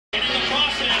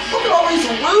these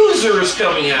losers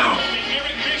coming out?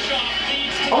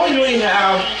 All we really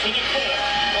have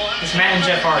is Matt and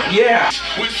Jeff Hardy. Yeah.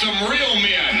 With some real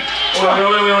men.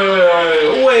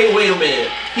 Wait a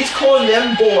minute. He's calling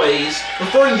them boys,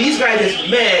 referring these guys as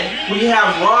men, when you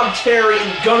have Rob Terry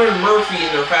and Gunnar Murphy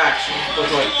in their faction.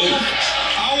 With like 8.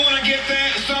 I want to get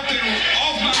that something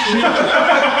off my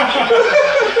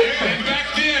And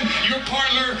back then, your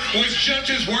partner was just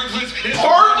as worthless as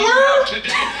partner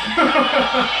today.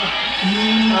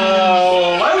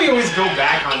 Oh, why do we always go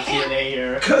back on TNA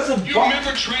here? Because of You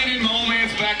remember training in my old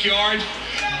man's backyard?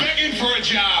 Begging for a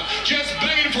job, just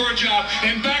begging for a job,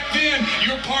 and back then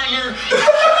your partner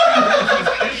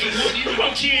is the one you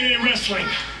on TNA Wrestling,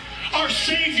 our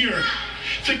savior,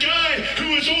 the guy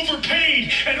who was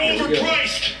overpaid and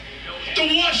overpriced, the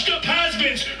washed-up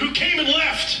has-beens who came and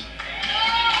left.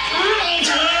 All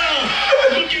now,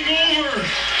 looking over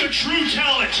the true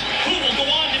talent. Who will go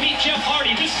on to meet Jeff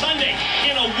Hardy this Sunday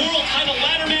in a world title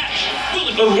ladder match? Will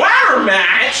it be a ladder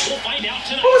match? We'll find out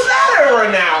tonight. What was that ever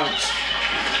announced?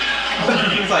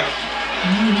 He's like,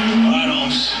 Right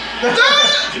on.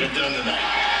 Get it done tonight.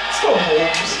 Let's go,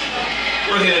 Holmes.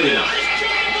 We're gonna do that.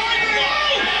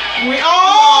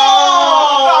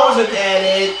 That was an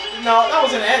edit. no, that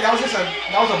wasn't it. That was just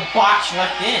that was a botch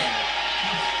left in.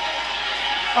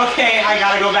 Okay, I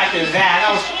gotta go back to that.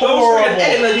 That was horrible.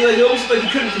 He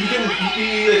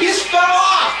just fell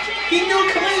off. He knew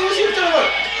it coming. He was here to look.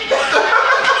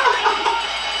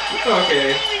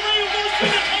 Okay.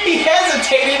 He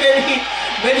hesitated and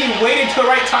then he waited till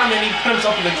the right time and he put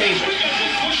himself on the table.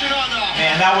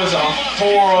 Man, that was a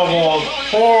horrible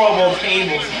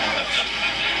table smash.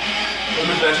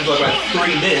 This match was like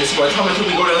 3 minutes. By the time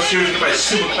until we go downstairs and my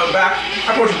super come back,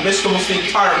 I pretty much missed almost the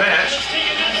entire match.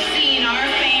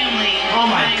 Oh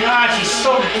my gosh, he's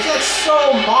so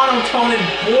monotone and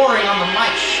boring on the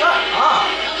mic. Shut up.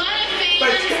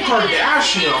 Like Kim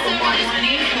Kardashian on the mic.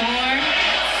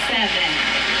 24/7.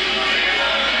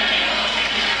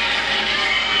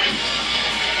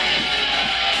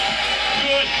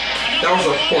 That was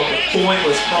a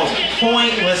pointless promo.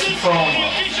 Pointless promo.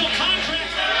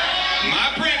 My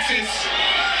princess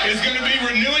is going to be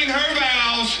renewing her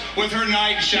vows with her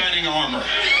knight in shining armor.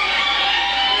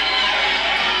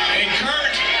 And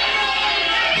Kurt,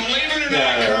 believe it or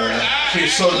not, Kurt,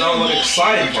 She's so not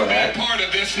excited for that. Part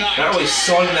of this night. Not really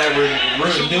selling that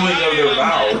renewing of their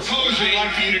vows. Proposing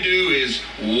for you to do is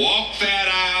walk that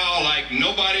aisle like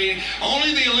nobody,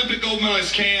 only the Olympic gold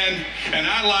medalists can, and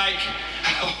I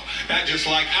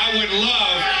would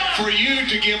love for you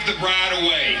to give the bride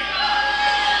away.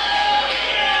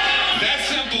 That's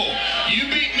simple. You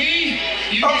beat me.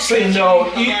 I'm saying no.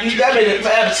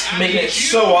 That's making it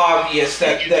so obvious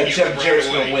that Jeff Jarrett's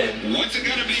gonna win. What's it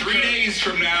gonna be 3 days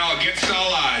from now against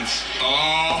all odds?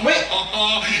 Oh, wait.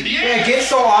 Yeah.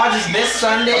 Against all odds is this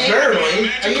Sunday? Apparently.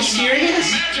 Are you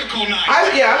serious? Magical night. I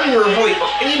haven't heard really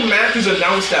any matches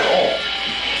announced at all.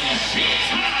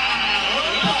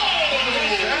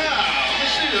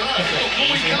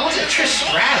 How was it Trish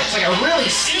Stratus? Like a really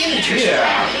skinny Trish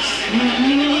Stratus.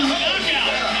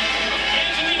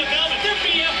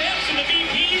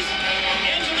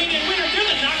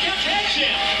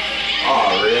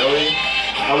 Oh, really?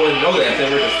 I wouldn't know that if they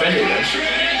ever defended them.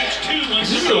 Is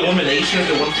this an elimination or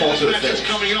did one fall to the finish?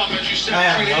 I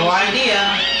have no idea.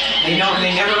 They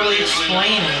never really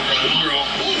explain anything.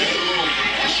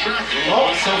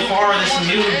 Well, so far this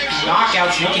new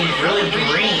knockout's looking really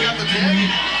green.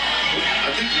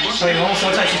 So it almost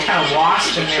looks like she's kind of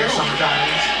lost in there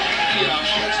sometimes.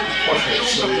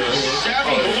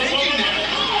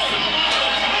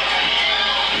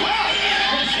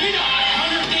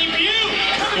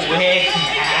 Quick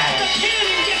match.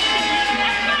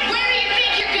 Where do you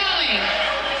think you're going?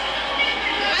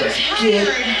 Get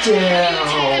down.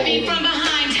 Attacking me from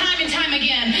behind time and time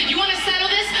again. You want to settle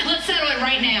this? Let's settle it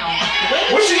right now.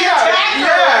 What's she at?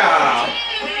 Yeah.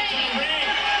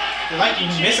 Like you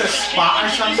miss a spot or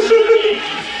something? I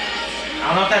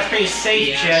don't know if that's pretty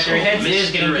safe, Chet. Your head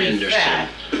is getting pretty fat.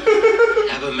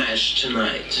 Have a match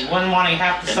tonight. You wouldn't want to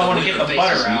have someone to get the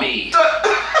butter out.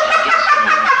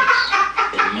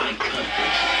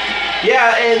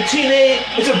 Yeah, and TNA,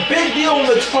 it's a big deal when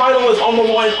the title is on the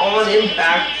line on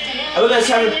Impact. I think that's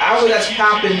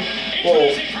happened,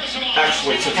 well,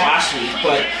 actually since last week,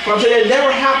 but I'm saying it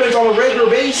never happens on a regular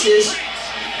basis.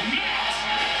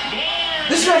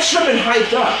 This match should have been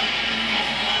hyped up.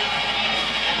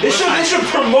 They should have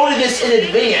promoted this in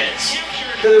advance.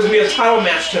 That there's going to be a title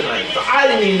match tonight. But I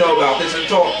didn't even know about this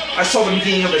until I saw the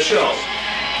beginning of the show.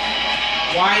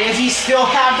 Why does he still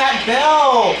have that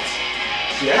belt?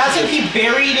 See, Hasn't he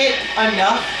buried it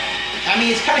enough? I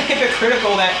mean, it's kind of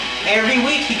hypocritical that every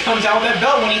week he comes out with that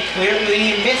belt when he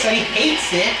clearly admits that he hates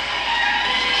it.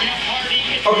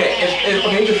 Okay,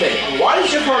 here's the thing. Why does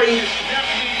Jeff Hardy?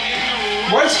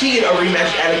 Why does he get a rematch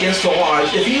at Against the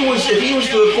Odds? If he was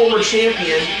the former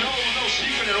champion,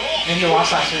 and he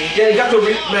lost last week. Yeah, he got the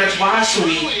rematch last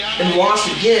week and lost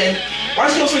again. Why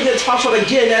does he also get a top shot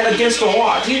again at Against the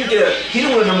Odds? He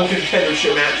didn't win a number one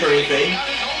contendership match or anything.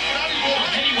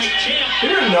 You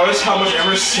ever notice how much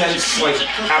ever since, like,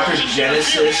 after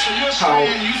Genesis, how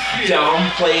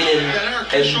downplayed and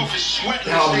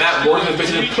how Matt Morgan has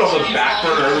basically put on the back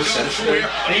burner ever since then?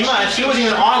 Pretty much. He wasn't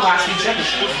even on last week's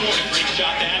episode.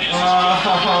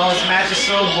 Oh, this match is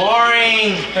so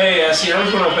boring. Hey, see, I'm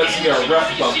just going to bet to get a ref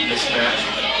bump in this match.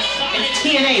 It's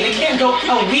TNA. They can't go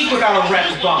a week without a ref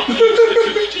bump.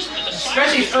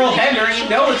 Especially Earl Hebner. You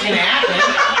know it's going to happen.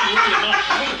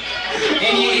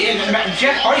 And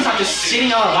Jeff Hardy's not just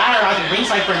sitting on a ladder out the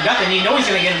ringside for nothing. You know he's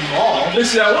gonna get involved.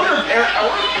 Listen, I wonder if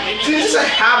see, this is a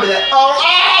habit that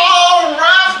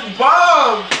ref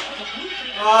bump.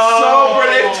 So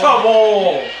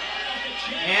predictable.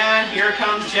 And here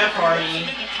comes Jeff Hardy.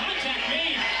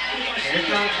 Here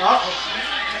comes.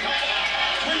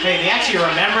 Hey, they actually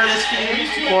remember this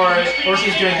feud, or is he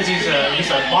doing because he's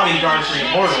a bodyguard for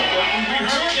Immortal?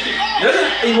 Doesn't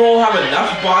Immortal have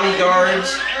enough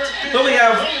bodyguards? Don't they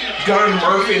have Gunn,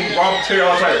 Murphy, and Rob Terry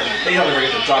outside? They don't ever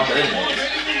get the job done anyway.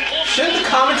 Shouldn't the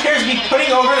commentators be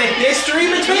putting over the history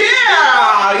between?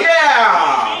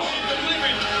 Yeah!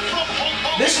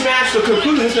 This match, the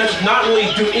conclusion of this match, does not really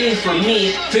do anything for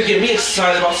me to get me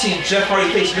excited about seeing Jeff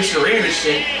Hardy face Mr.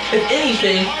 Anderson. If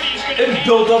anything, it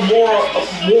built up more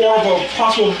of a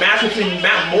possible match between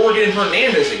Matt Morgan and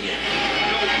Hernandez again.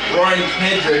 Ryan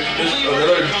Kendrick is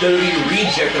another WWE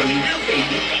reject that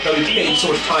we paid so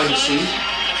much time to see.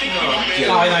 He's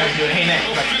not even doing Hey Nick.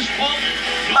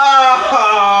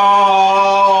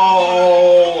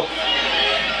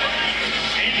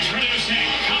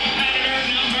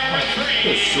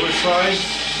 Suicide?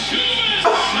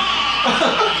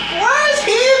 Where's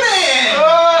he been?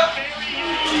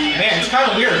 Man, it's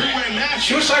kind of weird.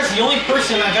 Suicide's the only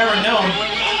person I've ever known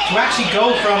to actually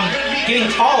go from getting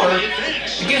taller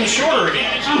to getting shorter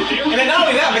again. And then not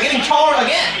only that, but getting taller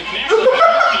again.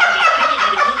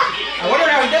 I wonder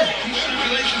how he does it.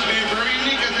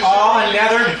 Oh,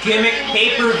 another gimmick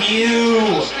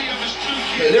pay-per-view.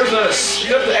 Yeah, there's not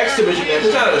the X Division match.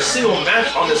 There's not a single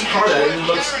match on this card that even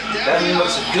looks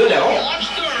good at all.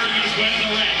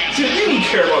 See, they didn't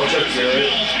care about Jeff Jarrett.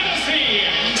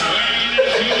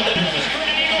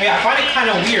 Yeah, I find it kind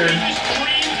of weird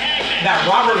that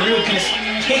Robert Roode can just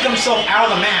take himself out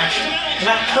of the match and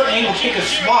let Kurt Angle take a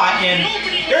spot, and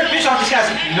Eric Bischoff just has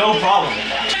no problem with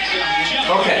that.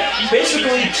 Okay,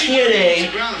 basically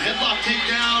TNA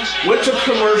went to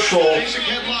commercial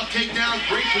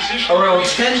around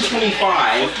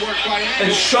 10:25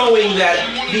 and showing that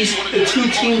the two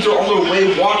teams are on their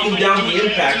way walking down the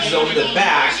impact zone in the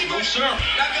back.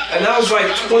 And that was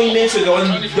like 20 minutes ago,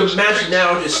 and the match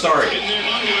now just started.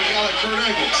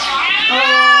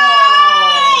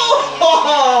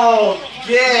 Oh,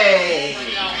 yay!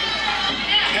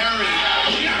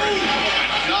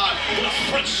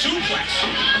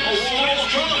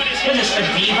 It's just a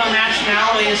diva match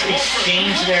now. They just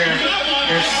exchange their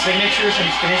signatures and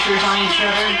finishers on each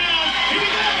other.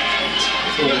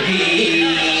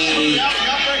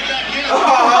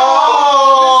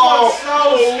 Oh, this one's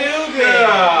so stupid.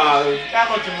 God. That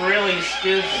looked really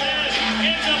stupid.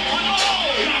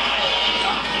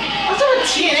 What's up with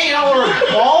TNA and all their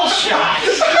ball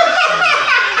shots?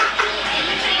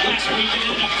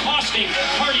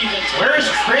 Where's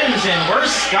Crimson?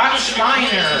 Where's Scott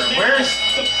Steiner? Where's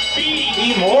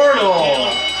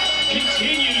Immortal?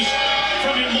 Continues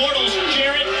from Immortals,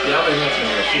 Jarrett.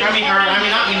 I mean,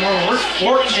 not Immortal. Where's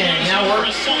Fortune? You know, we're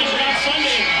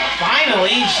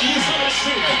finally, Jesus.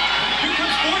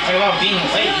 Talk about being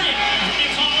late.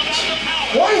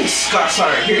 Why is Scott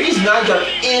Steiner here? He's not done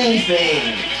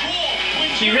anything.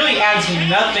 He really adds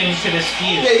nothing to this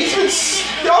feud.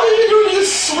 Yeah, all he's been doing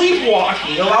is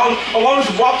sleepwalking, allowing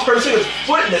Rob to stick his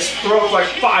foot in his throat for like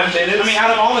 5 minutes. I mean, out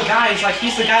of all the guys, like,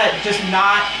 he's the guy that does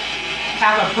not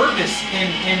have a purpose in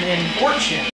Fortune.